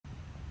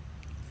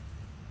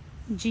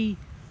जी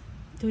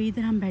तो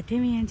इधर हम बैठे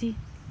हुए हैं जी,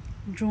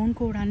 ड्रोन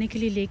को उड़ाने के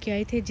लिए लेके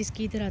आए थे,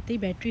 जिसकी इधर आते ही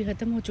बैटरी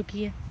ख़त्म हो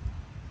चुकी है।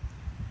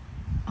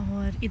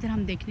 और इधर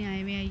हम देखने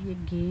आए हुए हैं ये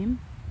गेम,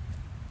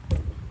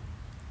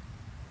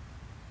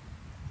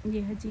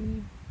 ये है जी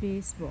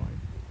बेसबॉल,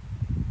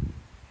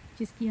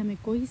 जिसकी हमें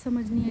कोई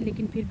समझ नहीं है,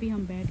 लेकिन फिर भी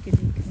हम बैठ के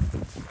देख रहे हैं।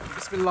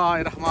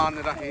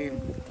 बिस्मिल्लाहिर्रहमानिर्रहीम,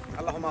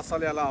 अल्लाहुम्मा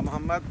सल्ली अला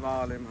मुहम्मद व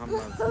आले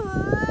मुहम्मद।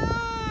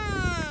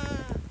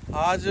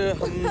 आज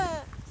हम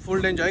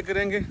फुल डे एंजॉय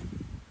करेंगे।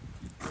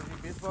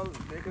 बेसबॉल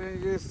देख रहे हैं,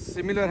 ये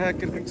सिमिलर है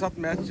क्रिकेट के साथ,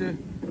 मैच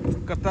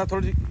करता है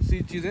थोड़ी सी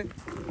चीज़ें,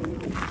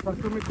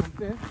 सर्कल में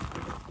घूमते हैं।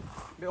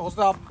 हो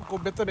सकता है आपको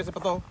बेहतर वैसे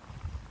पता हो,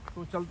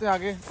 तो चलते हैं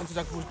आगे, उनसे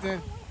जाकर पूछते हैं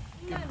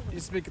कि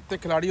इसमें कितने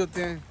खिलाड़ी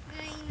होते हैं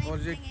और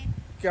ये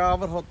क्या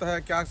ओवर होता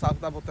है, क्या हिसाब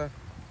किताब होता है,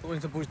 तो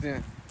इनसे पूछते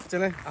हैं।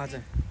 चलें आ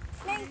जाएं।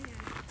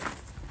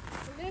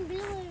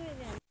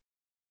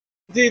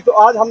 जी तो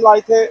आज हम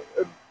लाए थे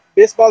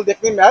बेसबॉल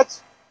देखने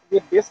मैच। ये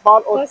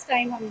बेसबॉल और फर्स्ट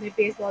टाइम हमने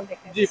बेसबॉल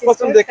देखा है। जी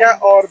फर्स्ट टाइम देखा है।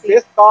 और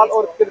बेसबॉल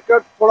और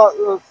क्रिकेट थोड़ा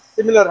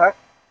सिमिलर है,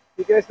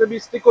 ठीक है। इसमें भी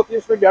स्टिक होती है,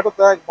 उसमें बैट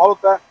होता है, बॉल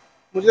होता है।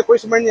 मुझे कोई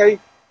समझ नहीं आई,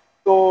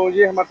 तो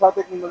ये हमारे साथ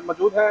एक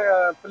मौजूद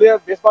है प्लेयर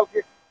बेसबॉल के,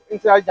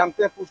 इनसे आज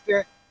जानते हैं, पूछते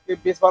हैं कि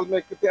बेसबॉल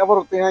में कितने ओवर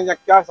होते हैं या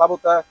क्या हिसाब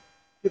होता है,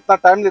 कितना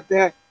टाइम लेते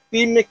हैं,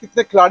 टीम में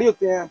कितने खिलाड़ी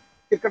होते हैं।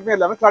 क्रिकेट में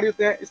 11 खिलाड़ी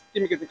होते हैं, इस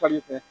टीम में कितने खिलाड़ी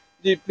होते हैं।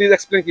 जी प्लीज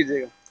एक्सप्लेन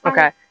कीजिएगा।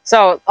 Okay,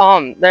 so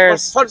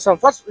there's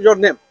first your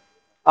name.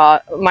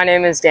 My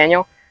name is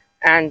Daniel,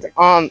 and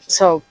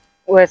so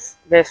with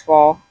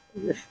baseball,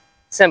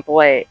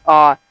 simply,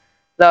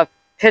 the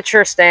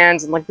pitcher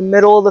stands in like the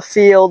middle of the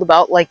field,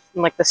 about like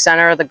in like the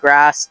center of the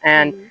grass,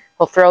 and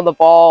he'll throw the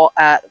ball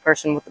at the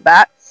person with the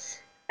bat.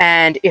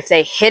 And if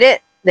they hit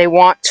it, they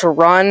want to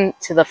run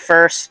to the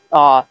first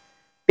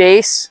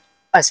base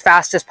as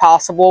fast as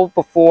possible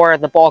before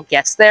the ball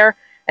gets there.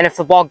 And if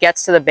the ball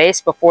gets to the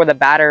base before the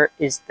batter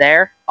is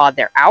there,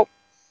 they're out.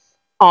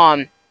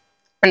 And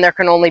there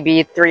can only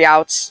be 3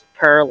 outs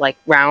per like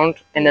round,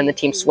 and then the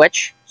team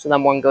switch. So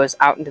then one goes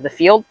out into the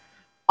field.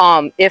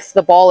 If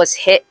the ball is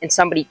hit and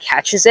somebody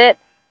catches it,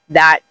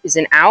 that is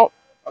an out.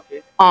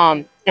 Okay.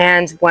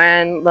 And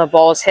when the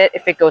ball is hit,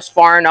 if it goes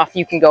far enough,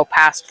 you can go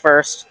past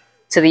first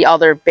to the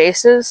other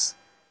bases.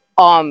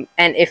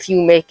 And if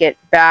you make it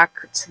back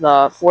to the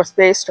 4th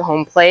base to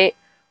home plate,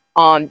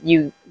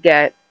 you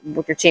get,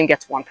 your team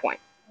gets 1 point.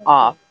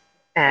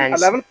 And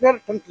 11 player,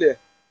 10 player.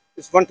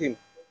 It's one team.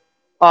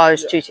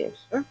 There's 2 teams.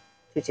 Huh?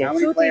 2 teams. How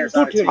many players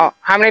on a team?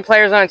 How many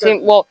players on a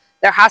team? Well,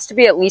 there has to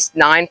be at least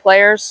 9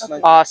 players,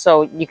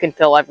 so you can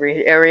fill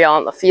every area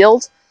on the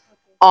field.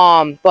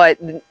 But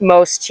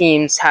most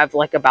teams have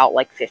like about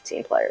like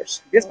 15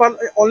 players. Baseball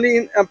only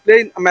in play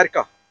in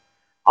America.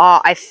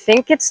 I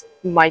think it's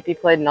might be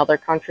played in other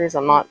countries.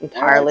 I'm not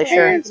entirely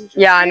sure.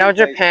 Yeah, I know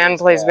Japan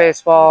plays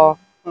baseball.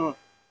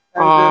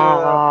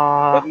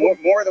 But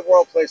more of the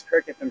world plays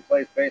cricket than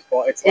plays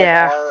baseball. It's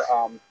like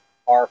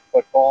our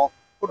football,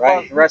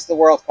 right? The rest of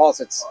the world calls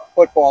it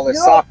football is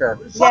soccer.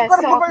 Yes,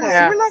 soccer.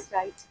 Yeah. That's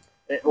right.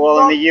 Well,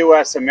 in the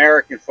U.S.,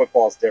 American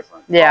football is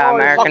different. Yeah,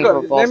 American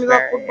football is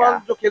very,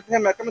 football जो खेलते हैं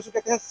America में, उसको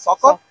कहते हैं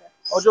soccer,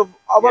 और जो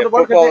Yeah,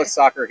 football is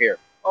soccer here.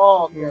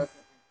 Oh, okay.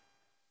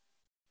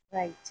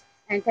 Right.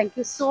 And thank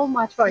you so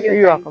much for your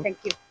You're time. welcome. Thank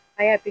you.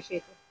 I appreciate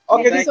it.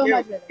 Okay, Thank you so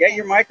much. brother. Get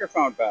your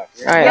microphone back.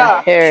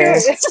 Yeah, here.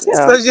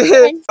 तो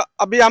ये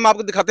अभी हम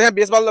आपको दिखाते हैं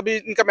baseball, अभी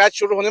इनका match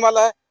शुरू होने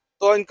वाला है,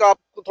 तो इनका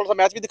आपको थोड़ा सा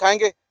मैच भी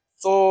दिखाएंगे।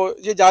 तो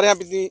ये जा रहे हैं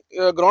अपनी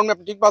ग्राउंड में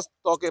अपनी टीम के पास।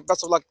 तो okay,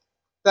 best of luck.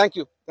 Thank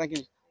you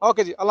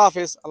okay ji, Allah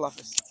Hafiz.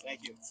 Thank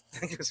you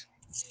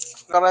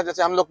कर रहे हैं,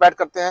 जैसे हम लोग पैड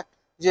करते हैं,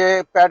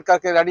 ये पैड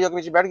करके रेडियो के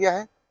नीचे बैठ गया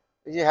है,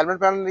 ये हेलमेट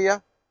पहन लिया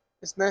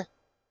इसने,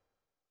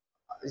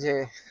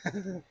 ये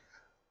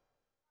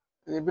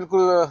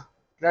बिल्कुल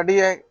रेडी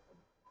है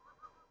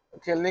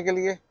खेलने के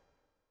लिए।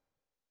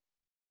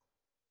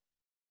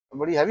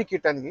 बड़ी हैवी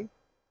किट है इनकी,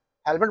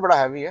 हेलमेट बड़ा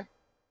हैवी है।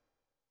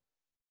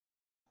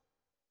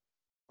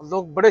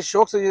 लोग बड़े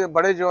शौक से, ये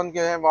बड़े जो उनके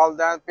हैं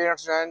वालिदैन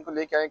पेरेंट्स जो हैं, इनको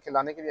लेके आए,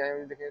 खिलाने के लिए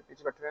आए। देखिए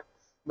पीछे बैठे हैं,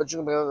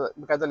 बच्चों को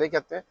बाकायदा लेके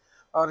आते हैं।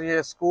 और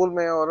ये स्कूल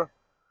में, और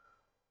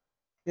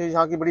ये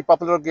यहाँ की बड़ी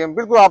पॉपुलर गेम,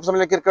 बिल्कुल आप समझ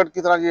लें क्रिकेट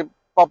की तरह ये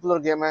पॉपुलर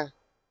गेम है।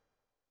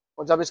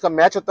 और जब इसका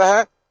मैच होता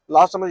है,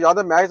 लास्ट समय याद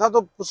है मैच था, तो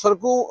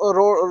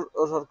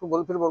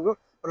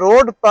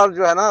रोड पर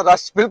जो है ना,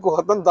 रश बिल्कुल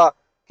खत्म था।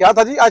 क्या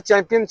था जी, आज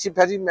चैंपियनशिप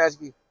है जी मैच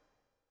की,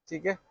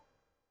 ठीक है।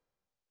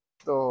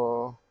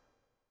 तो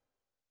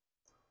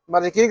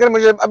मैं यकीन कर,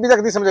 मुझे अभी तक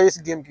नहीं समझ आई इस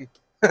गेम की।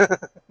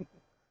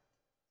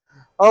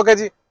 ओके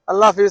जी,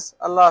 अल्लाह हाफिज।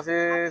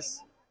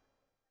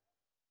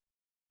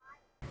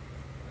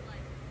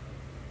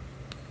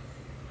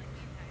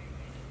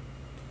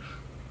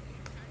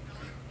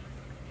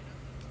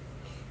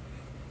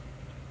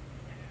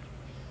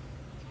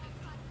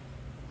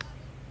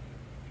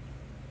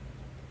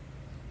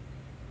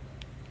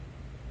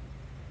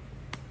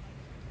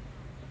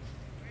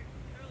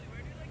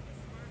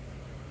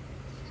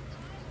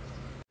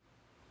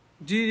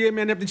 जी ये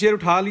मैंने अपनी चेयर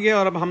उठा ली है,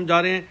 और अब हम जा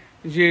रहे हैं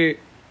ये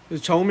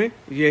छाँव में।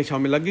 ये छाँव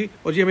में लगी,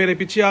 और ये मेरे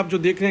पीछे आप जो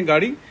देख रहे हैं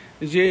गाड़ी,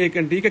 ये एक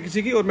एंटीक है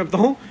किसी की, और मैं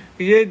बताऊँ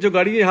कि ये जो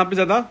गाड़ी है यहाँ पे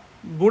ज़्यादा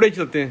बूढ़े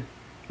चलते हैं।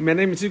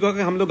 मैंने मिसी को कहा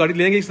कि हम लोग गाड़ी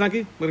लेंगे इस तरह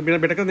की, मगर मेरा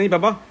बेटा का नहीं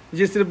बाबा,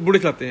 ये सिर्फ बूढ़े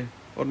चलाते हैं,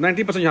 और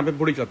 90% यहाँ पे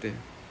बूढ़े चलाते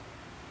हैं,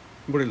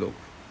 बूढ़े लोग।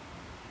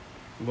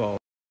 वाह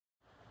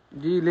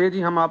जी, ले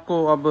जी, हम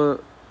आपको अब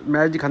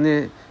मैच दिखाने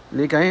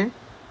लेके आए हैं,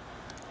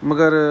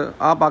 मगर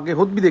आप आगे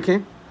खुद भी देखें।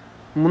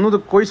 मुन्नू तो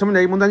कोई समझ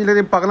नहीं, मुन्ना नहीं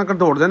लगे पागल कर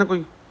दौड़ जाए ना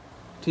कोई,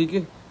 ठीक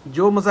है।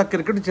 जो मजा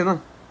क्रिकेट च ना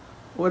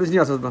वो नहीं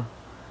आ सकता,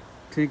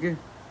 ठीक है।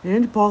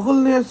 इंज पागल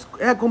ने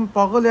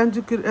पागल इंज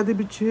ਇਹਦੇ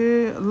ਪਿੱਛੇ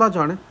ਅੱਲਾ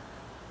ਜਾਣੇ।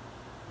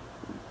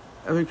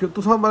 ਵੇਖੋ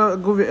ਤੁਸੀਂ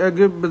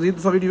ਅੱਗੇ ਮਜ਼ੀਦ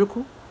ਤੁਸੀਂ ਵੀਡੀਓ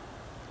ਵੇਖੋ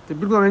ਤੇ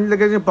ਬਿਲਕੁਲ ਇੰਜ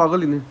ਲੱਗੇ ਜਿਵੇਂ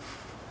ਪਾਗਲ ਹੀ ਨੇ।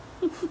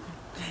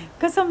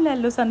 कसम ले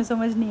लो, सानू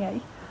समझ नहीं आई।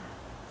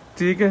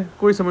 ठीक है,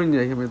 कोई समझ नहीं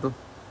आई हमें तो,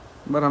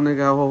 पर हमने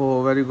कहा हो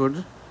वेरी गुड,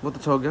 बहुत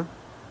अच्छा हो गया।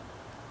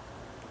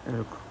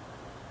 देखो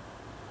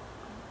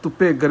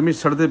धुप्पे गर्मी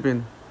सड़ते पे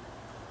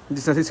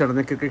जिस तरह से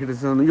सड़ने क्रिकेट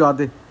खेलते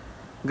याद है,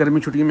 गर्मी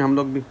छुट्टियों में हम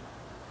लोग भी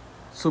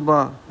सुबह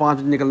 5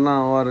 बजे निकलना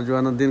और जो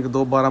है ना दिन के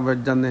 2-12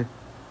 बजे जाने,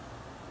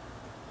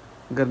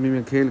 गर्मी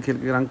में खेल खेल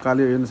के रंग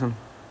काले हो जाते सन।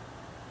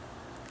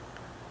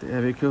 तो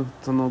यह देखियो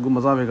तुम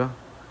मज़ा आएगा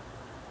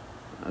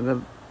अगर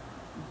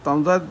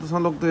तुम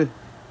तुम लोग तो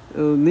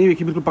नहीं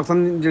वेखी बिल्कुल। पाकिस्तान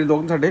जो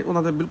लोग साढ़े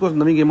उन्होंने बिल्कुल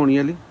नवी गेम होनी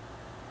है हाली,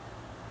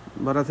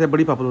 पर इतने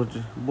बड़ी पॉपुलर हो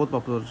चुकी, बहुत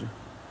पॉपुलर हो चुकी।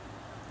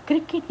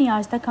 क्रिकेट नहीं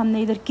आज तक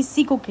हमने इधर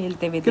किसी को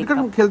खेलते हुए देखा।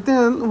 क्रिकेट खेलते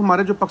हैं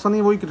हमारे जो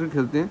पाकिस्तानी वही क्रिकेट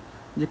खेलते हैं,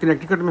 ये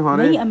कनेक्टिकट में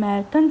हमारे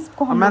अमेरिकन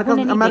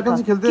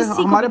से खेलते हैं,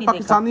 हमारे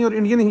पाकिस्तानी और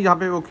इंडियन ही यहाँ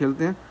पे वो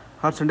खेलते हैं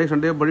हर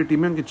संडे बड़ी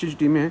टीमें, उनकी अच्छी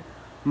टीमें हैं।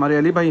 हमारे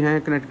अली भाई हैं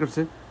कनेक्टिकट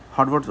से,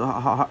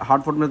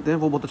 हार्टफोर्ड में रहते हैं,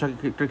 वो बहुत अच्छा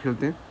क्रिकेट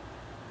खेलते हैं।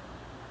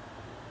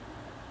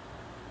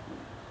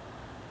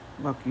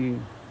 बाकी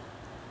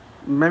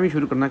मैं भी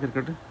शुरू करना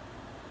क्रिकेट,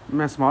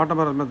 मैं स्मार्ट हूँ,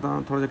 पर मैं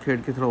थोड़ा सा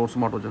खेल के थोड़ा और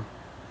स्मार्ट हो जाऊँ।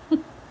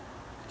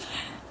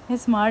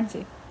 स्मार्ट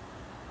जी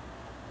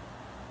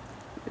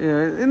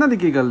इन्हों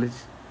की गल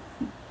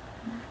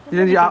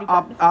जी।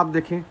 आप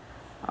देखें,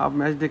 आप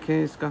मैच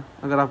देखें इसका,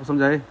 अगर आपको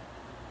समझाए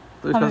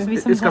तो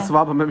इसका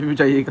स्वाब हमें भी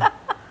चाहिएगा।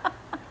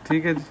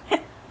 ठीक है जी,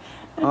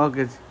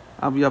 ओके जी,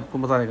 अभी आपको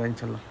मज़ा आएगा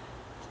इंशाल्लाह।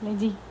 चलें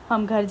जी,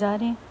 हम घर जा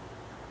रहे हैं,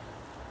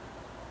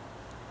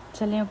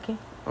 चलें।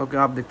 ओके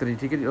आप देखते रहिए,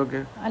 ठीक है जी, ओके।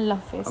 अल्लाह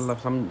हाफिज़। अल्लाह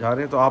समझा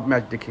रहे हैं तो आप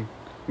मैच देखें।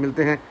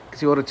 मिलते हैं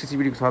किसी और अच्छी सी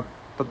वीडियो के साथ,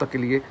 तब तक के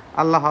लिए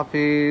अल्लाह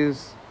हाफिज़।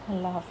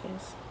 अल्लाह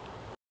हाफिज़।